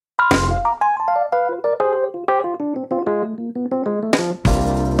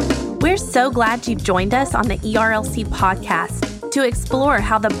so glad you've joined us on the ERLC podcast to explore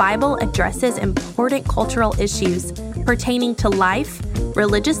how the Bible addresses important cultural issues pertaining to life,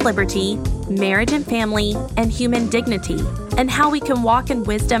 religious liberty, marriage and family, and human dignity, and how we can walk in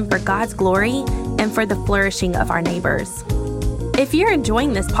wisdom for God's glory and for the flourishing of our neighbors. If you're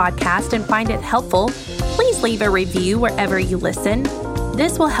enjoying this podcast and find it helpful, please leave a review wherever you listen.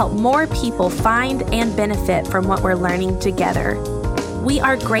 This will help more people find and benefit from what we're learning together. We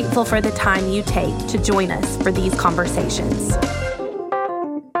are grateful for the time you take to join us for these conversations.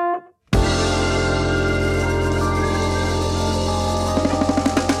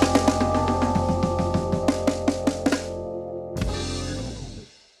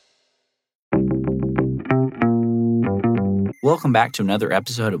 Welcome back to another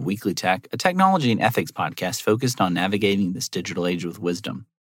episode of Weekly Tech, a technology and ethics podcast focused on navigating this digital age with wisdom.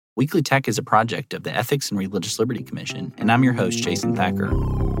 Weekly Tech is a project of the Ethics and Religious Liberty Commission, and I'm your host, Jason Thacker.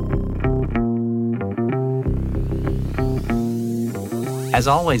 As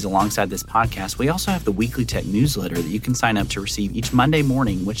always, alongside this podcast, we also have the Weekly Tech newsletter that you can sign up to receive each Monday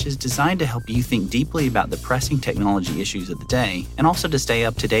morning, which is designed to help you think deeply about the pressing technology issues of the day, and also to stay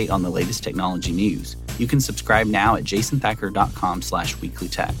up to date on the latest technology news. You can subscribe now at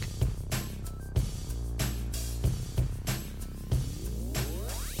jasonthacker.com/weeklytech.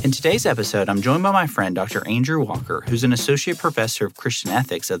 In today's episode, I'm joined by my friend, Dr. Andrew Walker, who's an associate professor of Christian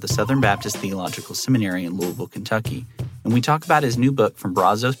ethics at the Southern Baptist Theological Seminary in Louisville, Kentucky, and we talk about his new book from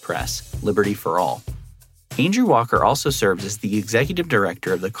Brazos Press, Liberty for All. Andrew Walker also serves as the executive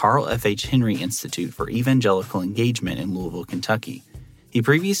director of the Carl F. H. Henry Institute for Evangelical Engagement in Louisville, Kentucky. He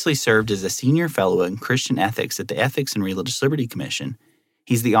previously served as a senior fellow in Christian ethics at the Ethics and Religious Liberty Commission.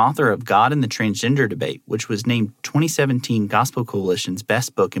 He's the author of God and the Transgender Debate, which was named 2017 Gospel Coalition's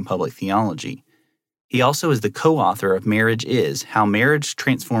Best Book in Public Theology. He also is the co-author of Marriage Is, How Marriage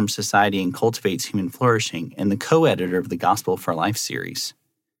Transforms Society and Cultivates Human Flourishing, and the co-editor of the Gospel for Life series.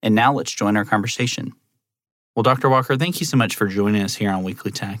 And now let's join our conversation. Well, Dr. Walker, thank you so much for joining us here on Weekly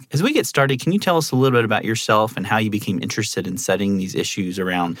Tech. As we get started, can you tell us a little bit about yourself and how you became interested in studying these issues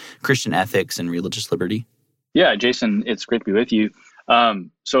around Christian ethics and religious liberty? Yeah, Jason, it's great to be with you.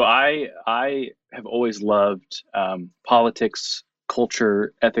 So I have always loved politics,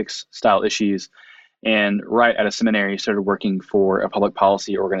 culture, ethics style issues, and right at a seminary started working for a public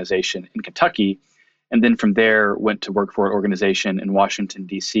policy organization in Kentucky, and then from there went to work for an organization in Washington,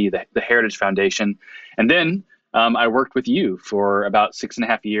 D.C., the Heritage Foundation, and then I worked with you for about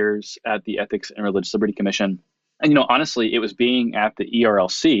 6.5 years at the Ethics and Religious Liberty Commission. And, honestly, it was being at the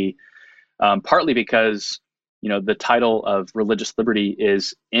ERLC, partly because the title of religious liberty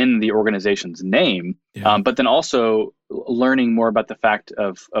is in the organization's name, but then also learning more about the fact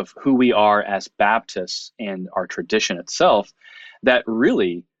of who we are as Baptists and our tradition itself, that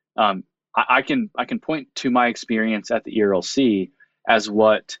really I can point to my experience at the ERLC as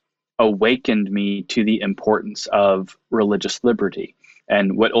what awakened me to the importance of religious liberty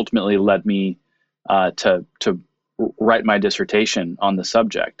and what ultimately led me to write my dissertation on the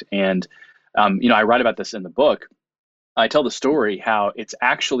subject. And I write about this in the book. I tell the story how it's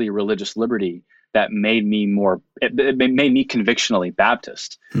actually religious liberty that made me it made me convictionally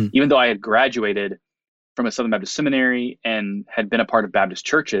Baptist. Even though I had graduated from a Southern Baptist seminary and had been a part of Baptist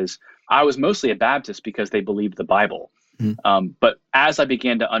churches, I was mostly a Baptist because they believed the Bible. But as I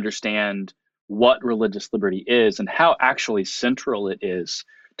began to understand what religious liberty is and how actually central it is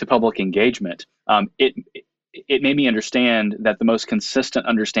to public engagement, it made me understand that the most consistent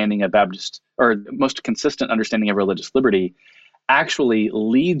understanding of religious liberty actually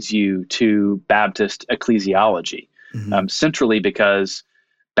leads you to Baptist ecclesiology, centrally because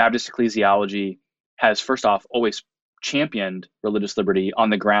Baptist ecclesiology has, first off, always championed religious liberty on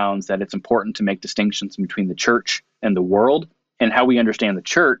the grounds that it's important to make distinctions between the church and the world. And how we understand the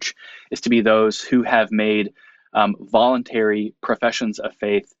church is to be those who have made voluntary professions of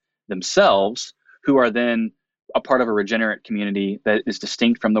faith themselves, who are then a part of a regenerate community that is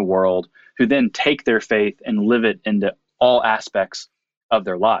distinct from the world, who then take their faith and live it into all aspects of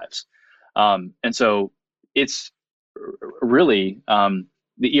their lives. And so it's really the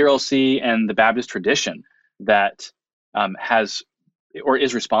ERLC and the Baptist tradition that has or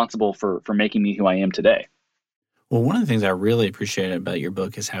is responsible for making me who I am today. Well, one of the things I really appreciate about your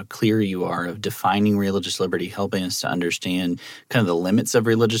book is how clear you are of defining religious liberty, helping us to understand kind of the limits of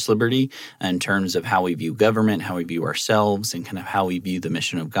religious liberty in terms of how we view government, how we view ourselves, and kind of how we view the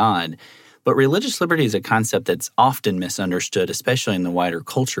mission of God. But religious liberty is a concept that's often misunderstood, especially in the wider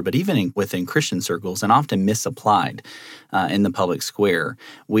culture, but even within Christian circles, and often misapplied in the public square.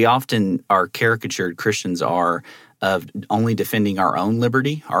 We often are caricatured, Christians are, of only defending our own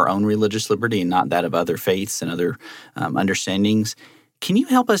liberty, our own religious liberty, and not that of other faiths and other understandings. Can you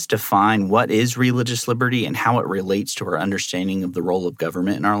help us define what is religious liberty and how it relates to our understanding of the role of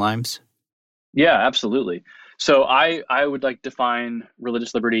government in our lives? Yeah, absolutely. So I would like to define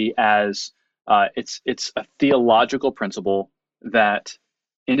religious liberty as it's a theological principle that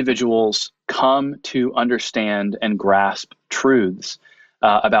individuals come to understand and grasp truths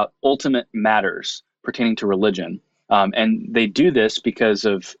about ultimate matters pertaining to religion. And they do this because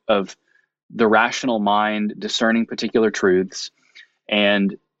of the rational mind discerning particular truths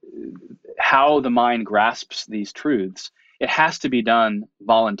and how the mind grasps these truths. It has to be done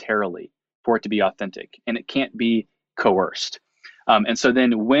voluntarily for it to be authentic, and it can't be coerced. And so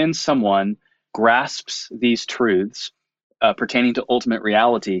then when someone grasps these truths pertaining to ultimate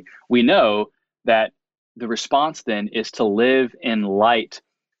reality, we know that the response then is to live in light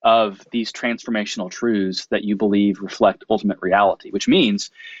of these transformational truths that you believe reflect ultimate reality, which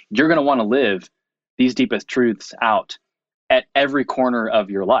means you're going to want to live these deepest truths out at every corner of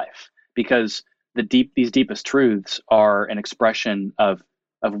your life, because these deepest truths are an expression of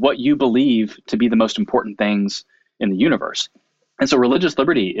what you believe to be the most important things in the universe. And so religious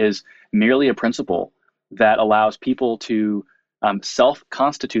liberty is merely a principle that allows people to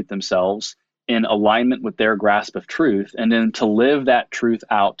self-constitute themselves in alignment with their grasp of truth, and then to live that truth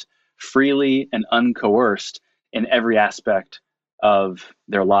out freely and uncoerced in every aspect of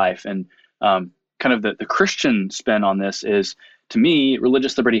their life. And kind of the Christian spin on this is, to me,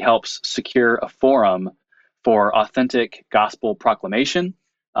 religious liberty helps secure a forum for authentic gospel proclamation.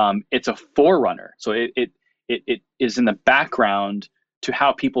 It's a forerunner. So it is in the background to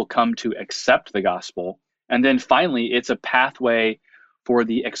how people come to accept the gospel. And then finally, it's a pathway for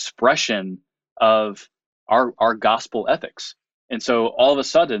the expression of our gospel ethics. And so all of a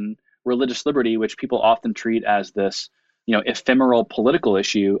sudden, religious liberty, which people often treat as this, ephemeral political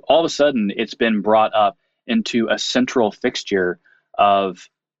issue, all of a sudden it's been brought up into a central fixture of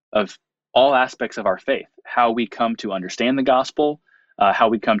all aspects of our faith, how we come to understand the gospel, how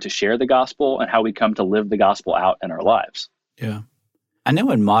we come to share the gospel, and how we come to live the gospel out in our lives. Yeah. I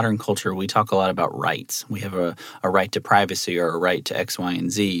know in modern culture, we talk a lot about rights. We have a right to privacy or a right to X, Y,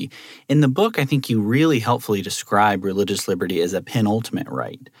 and Z. In the book, I think you really helpfully describe religious liberty as a penultimate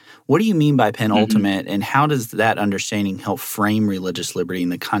right. What do you mean by penultimate, and how does that understanding help frame religious liberty in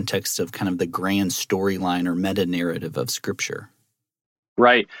the context of kind of the grand storyline or meta-narrative of Scripture?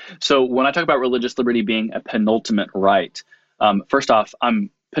 Right. So when I talk about religious liberty being a penultimate right, first off,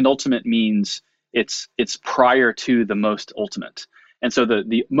 penultimate means it's prior to the most ultimate. And so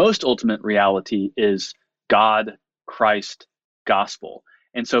the most ultimate reality is God, Christ, gospel.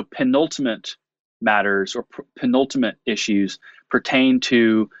 And so penultimate matters or penultimate issues pertain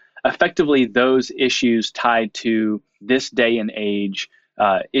to effectively those issues tied to this day and age,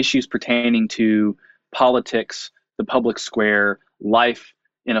 issues pertaining to politics, the public square, life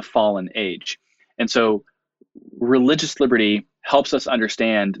in a fallen age. And so religious liberty helps us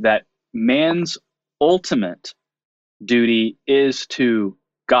understand that man's ultimate duty is to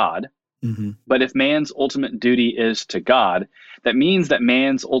God. Mm-hmm. But if man's ultimate duty is to God, that means that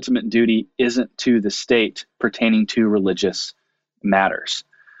man's ultimate duty isn't to the state pertaining to religious matters.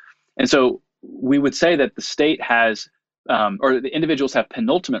 And so we would say that the state has, or the individuals have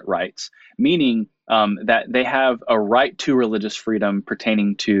penultimate rights, meaning that they have a right to religious freedom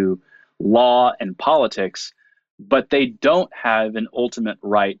pertaining to law and politics, but they don't have an ultimate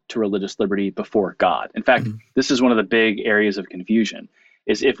right to religious liberty before God. In fact, this is one of the big areas of confusion,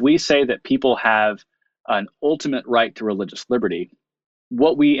 is if we say that people have an ultimate right to religious liberty,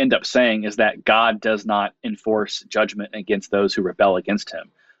 what we end up saying is that God does not enforce judgment against those who rebel against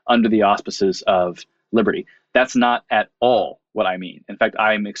him under the auspices of liberty. That's not at all what I mean. In fact,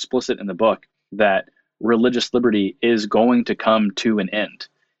 I'm explicit in the book that religious liberty is going to come to an end.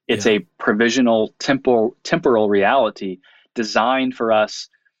 It's a provisional temporal reality designed for us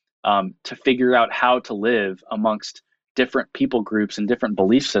to figure out how to live amongst different people groups and different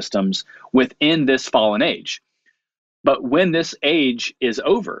belief systems within this fallen age. But when this age is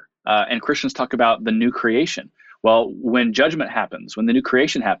over, and Christians talk about the new creation, well, when judgment happens, when the new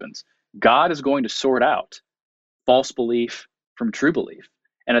creation happens, God is going to sort out false belief from true belief.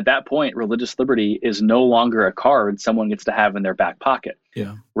 And at that point, religious liberty is no longer a card someone gets to have in their back pocket.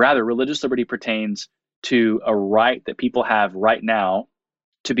 Yeah. Rather, religious liberty pertains to a right that people have right now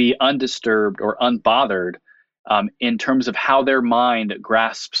to be undisturbed or unbothered in terms of how their mind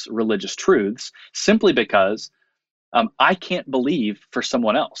grasps religious truths, simply because I can't believe for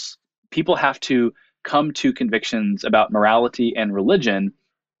someone else. People have to come to convictions about morality and religion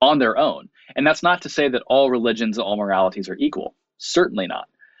on their own. And that's not to say that all religions and all moralities are equal. Certainly not.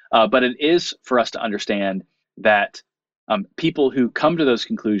 But it is for us to understand that people who come to those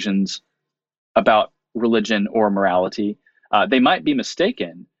conclusions about religion or morality, they might be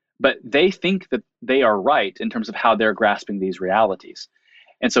mistaken, but they think that they are right in terms of how they're grasping these realities.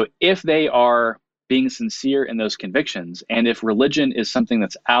 And so if they are being sincere in those convictions, and if religion is something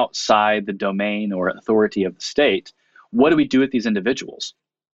that's outside the domain or authority of the state, what do we do with these individuals?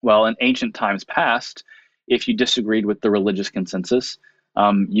 Well, in ancient times past, if you disagreed with the religious consensus,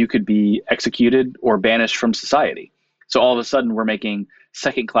 you could be executed or banished from society. So all of a sudden, we're making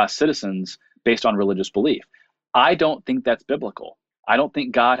second-class citizens based on religious belief. I don't think that's biblical. I don't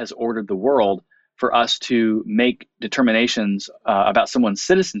think God has ordered the world for us to make determinations about someone's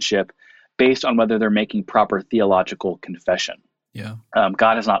citizenship based on whether they're making proper theological confession. Yeah.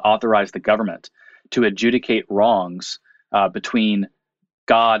 God has not authorized the government to adjudicate wrongs between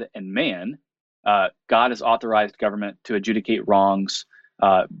God and man. God has authorized government to adjudicate wrongs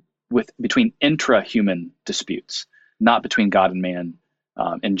between intra-human disputes, not between God and man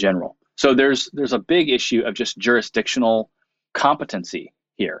in general. So there's a big issue of just jurisdictional competency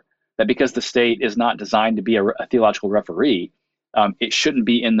here, that because the state is not designed to be a theological referee, it shouldn't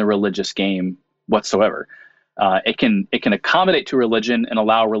be in the religious game whatsoever. It can accommodate to religion and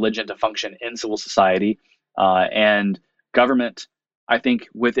allow religion to function in civil society, and government, I think,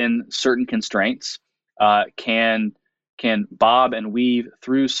 within certain constraints, can bob and weave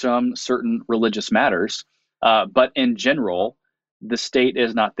through some certain religious matters. But in general, the state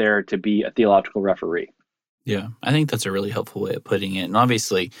is not there to be a theological referee. Yeah, I think that's a really helpful way of putting it. And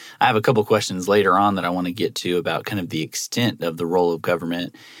obviously, I have a couple questions later on that I want to get to about kind of the extent of the role of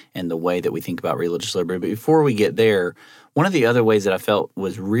government and the way that we think about religious liberty. But before we get there, one of the other ways that I felt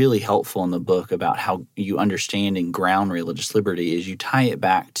was really helpful in the book about how you understand and ground religious liberty is you tie it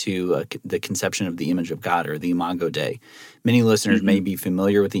back to the conception of the image of God, or the Imago Dei. Many listeners may be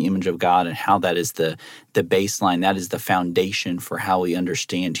familiar with the image of God and how that is the baseline, that is the foundation for how we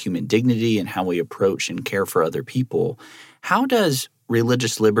understand human dignity and how we approach and care for other people. How does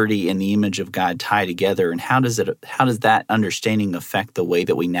religious liberty and the image of God tie together, and how does that understanding affect the way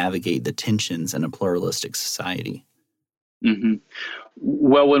that we navigate the tensions in a pluralistic society? Mm-hmm.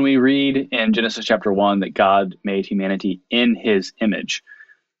 Well, when we read in Genesis chapter 1 that God made humanity in his image,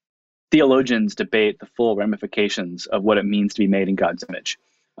 theologians debate the full ramifications of what it means to be made in God's image.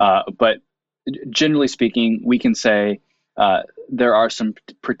 But generally speaking, we can say there are some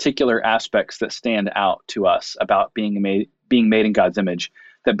particular aspects that stand out to us about being made in God's image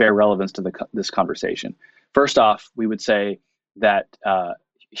that bear relevance to this conversation. First off, we would say that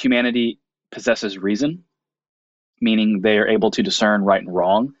humanity possesses reason, meaning they are able to discern right and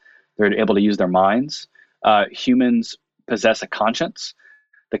wrong. They're able to use their minds. Humans possess a conscience.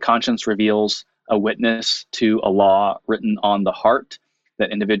 The conscience reveals a witness to a law written on the heart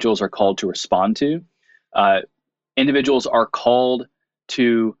that individuals are called to respond to. Individuals are called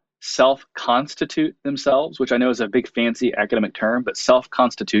to self-constitute themselves, which I know is a big fancy academic term, but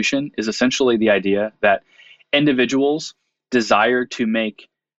self-constitution is essentially the idea that individuals desire to make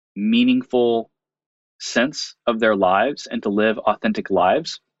meaningful sense of their lives and to live authentic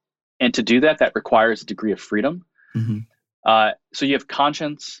lives. And to do that requires a degree of freedom. Mm-hmm. So you have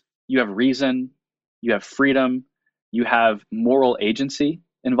conscience, you have reason, you have freedom, you have moral agency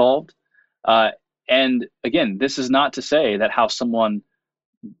involved. And again, this is not to say that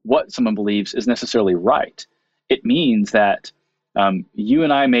what someone believes is necessarily right. It means that you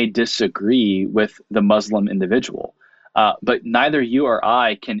and I may disagree with the Muslim individual, but neither you or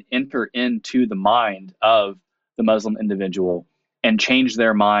I can enter into the mind of the Muslim individual and change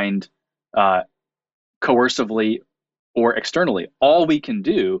their mind coercively or externally. All we can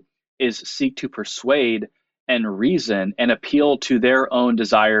do is seek to persuade and reason and appeal to their own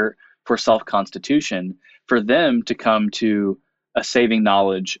desire for self-constitution, for them to come to a saving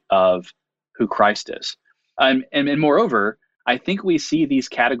knowledge of who Christ is. And moreover, I think we see these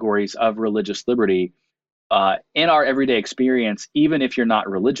categories of religious liberty in our everyday experience, even if you're not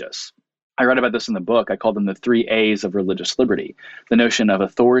religious. I write about this in the book. I call them the 3 A's of religious liberty: the notion of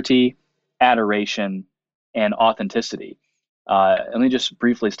authority, adoration, and authenticity. Let me just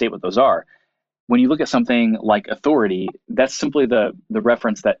briefly state what those are. When you look at something like authority, that's simply the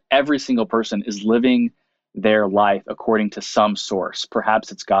reference that every single person is living their life according to some source.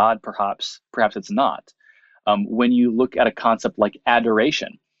 Perhaps it's God, perhaps it's not. When you look at a concept like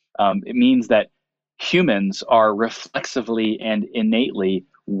adoration, it means that humans are reflexively and innately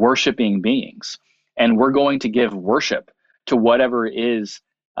worshiping beings. And we're going to give worship to whatever is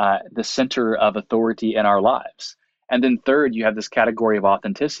the center of authority in our lives. And then third, you have this category of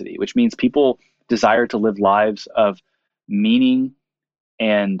authenticity, which means people desire to live lives of meaning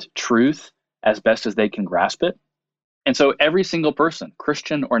and truth as best as they can grasp it. And so every single person,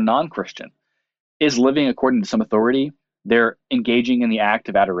 Christian or non-Christian, is living according to some authority. They're engaging in the act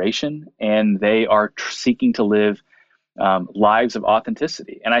of adoration, and they are seeking to live lives of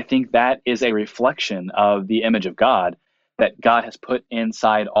authenticity. And I think that is a reflection of the image of God that God has put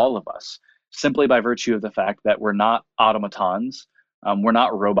inside all of us, simply by virtue of the fact that we're not automatons, we're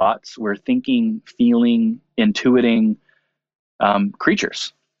not robots, we're thinking, feeling, intuiting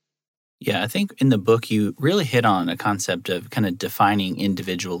creatures. Yeah, I think in the book you really hit on a concept of kind of defining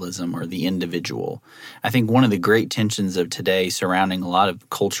individualism or the individual. I think one of the great tensions of today surrounding a lot of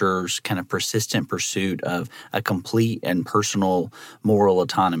culture's kind of persistent pursuit of a complete and personal moral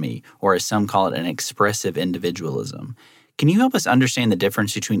autonomy, or as some call it, an expressive individualism. Can you help us understand the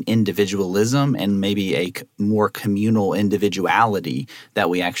difference between individualism and maybe a more communal individuality that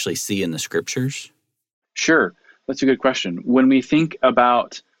we actually see in the scriptures? Sure, that's a good question. When we think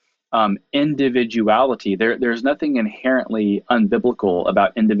about individuality, there's nothing inherently unbiblical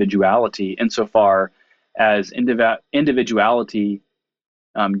about individuality insofar as individuality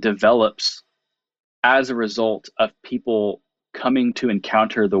develops as a result of people coming to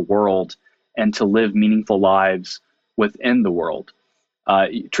encounter the world and to live meaningful lives within the world.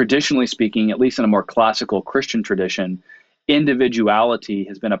 Traditionally speaking, at least in a more classical Christian tradition, individuality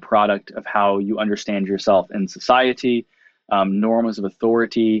has been a product of how you understand yourself in society, norms of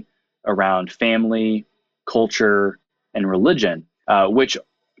authority around family, culture, and religion, which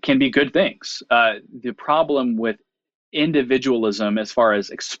can be good things. The problem with individualism, as far as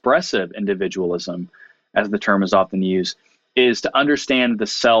expressive individualism, as the term is often used, is to understand the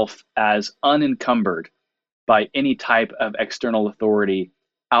self as unencumbered by any type of external authority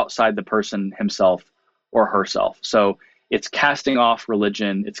outside the person himself or herself. So it's casting off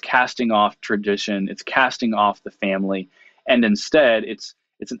religion, it's casting off tradition, it's casting off the family, and instead it's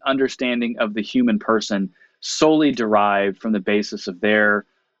an understanding of the human person solely derived from the basis of their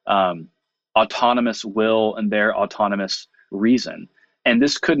autonomous will and their autonomous reason. And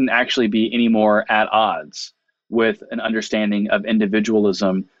this couldn't actually be any more at odds with an understanding of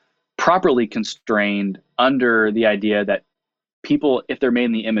individualism properly constrained under the idea that people, if they're made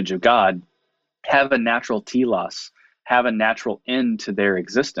in the image of God, have a natural telos, have a natural end to their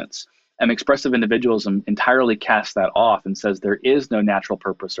existence. And expressive individualism entirely casts that off and says there is no natural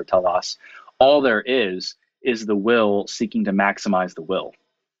purpose or telos. All there is the will seeking to maximize the will.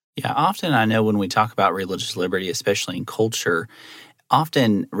 Yeah, often I know when we talk about religious liberty, especially in culture,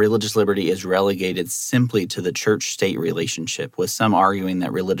 often religious liberty is relegated simply to the church-state relationship, with some arguing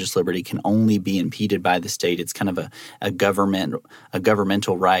that religious liberty can only be impeded by the state. It's kind of a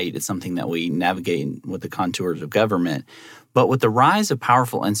governmental right. It's something that we navigate with the contours of government. But with the rise of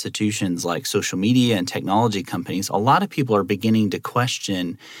powerful institutions like social media and technology companies, a lot of people are beginning to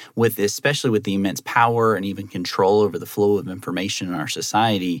question, especially with the immense power and even control over the flow of information in our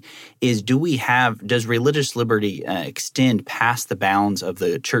society, does religious liberty extend past the bounds of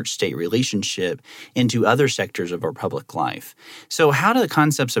the church-state relationship into other sectors of our public life? So how do the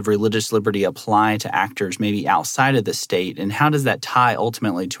concepts of religious liberty apply to actors maybe outside of the state, and how does that tie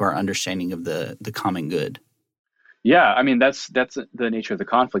ultimately to our understanding of the common good? Yeah, I mean, that's the nature of the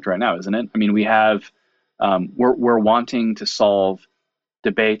conflict right now, isn't it? I mean, we have we're wanting to solve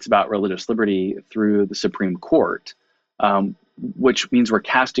debates about religious liberty through the Supreme Court, which means we're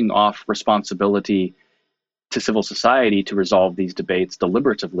casting off responsibility to civil society to resolve these debates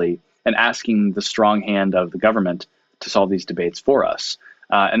deliberatively and asking the strong hand of the government to solve these debates for us.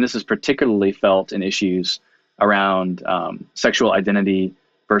 And this is particularly felt in issues around sexual identity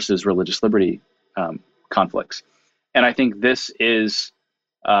versus religious liberty conflicts. And I think this is,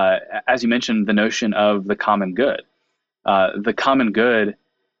 as you mentioned, the notion of the common good. The common good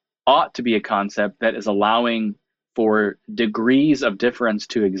ought to be a concept that is allowing for degrees of difference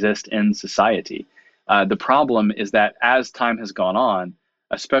to exist in society. The problem is that as time has gone on,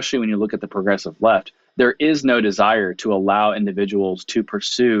 especially when you look at the progressive left, there is no desire to allow individuals to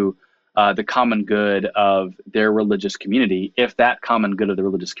pursue the common good of their religious community if that common good of the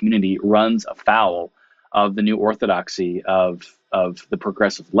religious community runs afoul of the new orthodoxy of the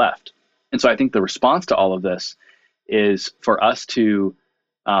progressive left. And so I think the response to all of this is for us to,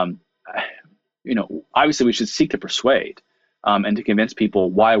 obviously we should seek to persuade and to convince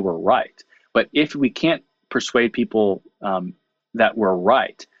people why we're right. But if we can't persuade people that we're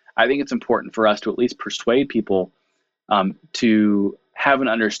right, I think it's important for us to at least persuade people to have an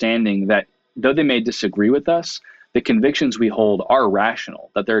understanding that though they may disagree with us, the convictions we hold are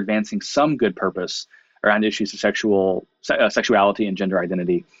rational, that they're advancing some good purpose around issues of sexuality and gender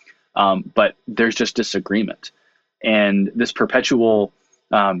identity. But there's just disagreement. And this perpetual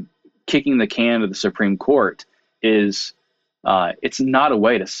kicking the can to the Supreme Court is it's not a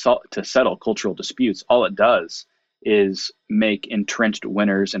way to settle cultural disputes. All it does is make entrenched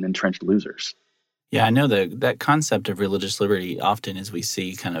winners and entrenched losers. Yeah, I know that concept of religious liberty often, as we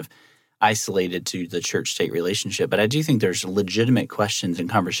see, kind of isolated to the church-state relationship. But I do think there's legitimate questions and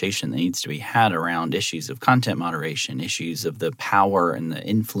conversation that needs to be had around issues of content moderation, issues of the power and the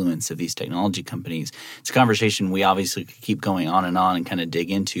influence of these technology companies. It's a conversation we obviously could keep going on and kind of dig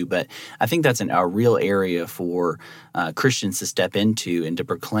into, but I think that's a real area for Christians to step into and to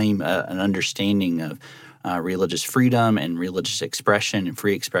proclaim an understanding of religious freedom and religious expression and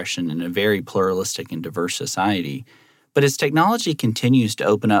free expression in a very pluralistic and diverse society. But as technology continues to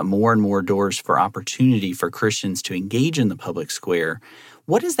open up more and more doors for opportunity for Christians to engage in the public square,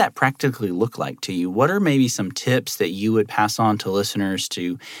 what does that practically look like to you? What are maybe some tips that you would pass on to listeners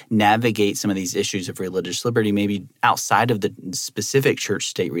to navigate some of these issues of religious liberty, maybe outside of the specific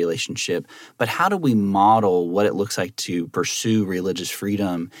church-state relationship? But how do we model what it looks like to pursue religious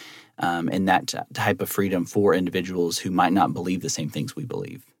freedom and that type of freedom for individuals who might not believe the same things we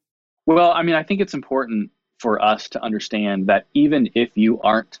believe? Well, I mean, I think it's important for us to understand that even if you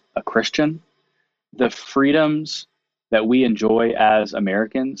aren't a Christian, the freedoms that we enjoy as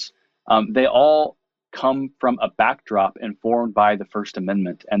Americans, they all come from a backdrop informed by the First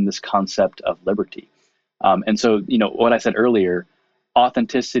Amendment and this concept of liberty. And so, what I said earlier,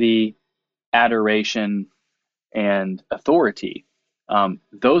 authenticity, adoration, and authority,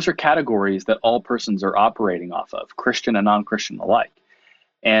 those are categories that all persons are operating off of, Christian and non-Christian alike.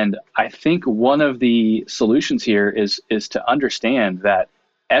 And I think one of the solutions here is to understand that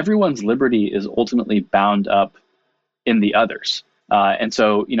everyone's liberty is ultimately bound up in the others. And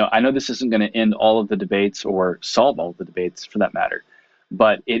so, I know this isn't going to end all of the debates or solve all of the debates for that matter,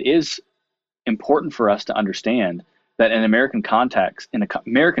 but it is important for us to understand that in an American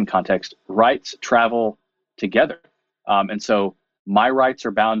context, rights travel together. And so my rights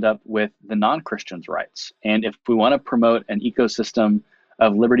are bound up with the non-Christian's rights. And if we want to promote an ecosystem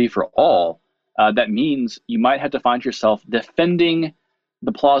of liberty for all, that means you might have to find yourself defending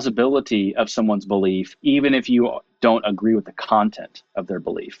the plausibility of someone's belief, even if you don't agree with the content of their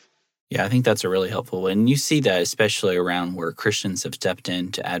belief. Yeah, I think that's a really helpful one. And you see that especially around where Christians have stepped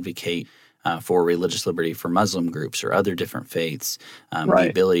in to advocate for religious liberty for Muslim groups or other different faiths, Right. The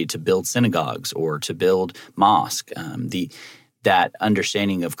ability to build synagogues or to build mosques, that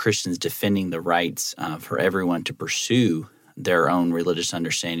understanding of Christians defending the rights for everyone to pursue their own religious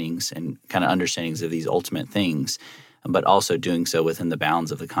understandings and kind of understandings of these ultimate things, but also doing so within the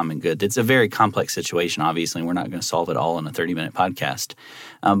bounds of the common good. It's a very complex situation, obviously, and we're not going to solve it all in a 30-minute podcast.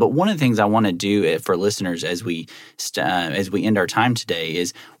 But one of the things I want to do for listeners as we end our time today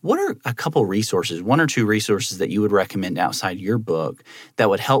is, what are a couple resources, one or two resources that you would recommend outside your book that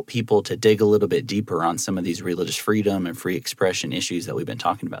would help people to dig a little bit deeper on some of these religious freedom and free expression issues that we've been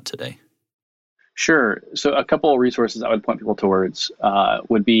talking about today? Sure. So a couple of resources I would point people towards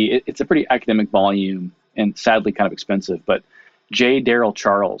would be, it's a pretty academic volume and sadly kind of expensive, but J. Darrell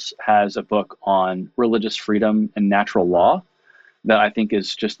Charles has a book on religious freedom and natural law that I think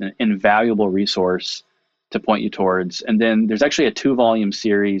is just an invaluable resource to point you towards. And then there's actually a 2-volume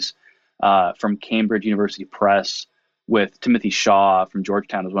series from Cambridge University Press with Timothy Shaw from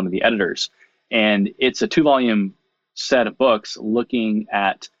Georgetown as one of the editors. And it's a 2-volume set of books looking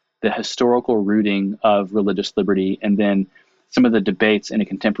at the historical rooting of religious liberty and then some of the debates in a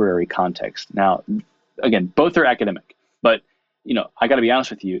contemporary context. Now, again, both are academic, but I got to be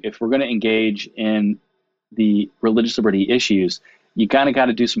honest with you. If we're going to engage in the religious liberty issues, you got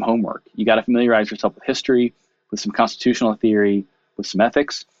to do some homework. You got to familiarize yourself with history, with some constitutional theory, with some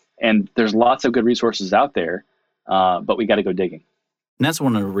ethics, and there's lots of good resources out there, but we got to go digging. And that's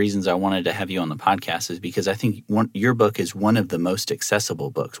one of the reasons I wanted to have you on the podcast, is because I think your book is one of the most accessible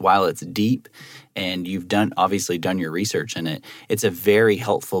books. While it's deep and you've obviously done your research in it, it's a very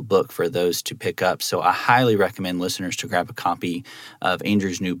helpful book for those to pick up. So I highly recommend listeners to grab a copy of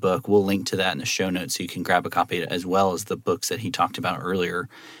Andrew's new book. We'll link to that in the show notes so you can grab a copy as well as the books that he talked about earlier.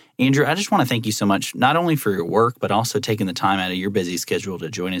 Andrew, I just want to thank you so much, not only for your work, but also taking the time out of your busy schedule to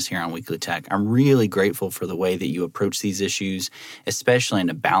join us here on Weekly Tech. I'm really grateful for the way that you approach these issues, especially in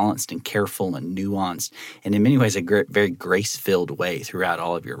a balanced and careful and nuanced, and in many ways a very grace-filled way throughout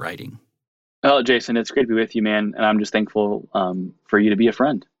all of your writing. Oh, Jason, it's great to be with you, man, and I'm just thankful for you to be a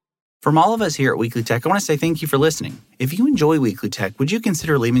friend. From all of us here at Weekly Tech, I want to say thank you for listening. If you enjoy Weekly Tech, would you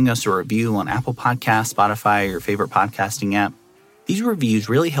consider leaving us a review on Apple Podcasts, Spotify, or your favorite podcasting app? These reviews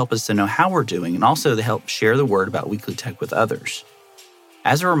really help us to know how we're doing and also to help share the word about Weekly Tech with others.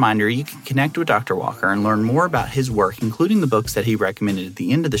 As a reminder, you can connect with Dr. Walker and learn more about his work, including the books that he recommended at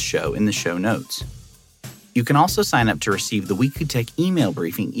the end of the show in the show notes. You can also sign up to receive the Weekly Tech email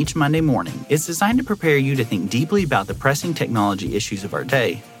briefing each Monday morning. It's designed to prepare you to think deeply about the pressing technology issues of our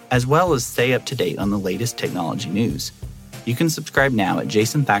day, as well as stay up to date on the latest technology news. You can subscribe now at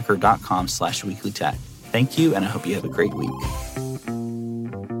jasonthacker.com/weeklytech. Thank you, and I hope you have a great week.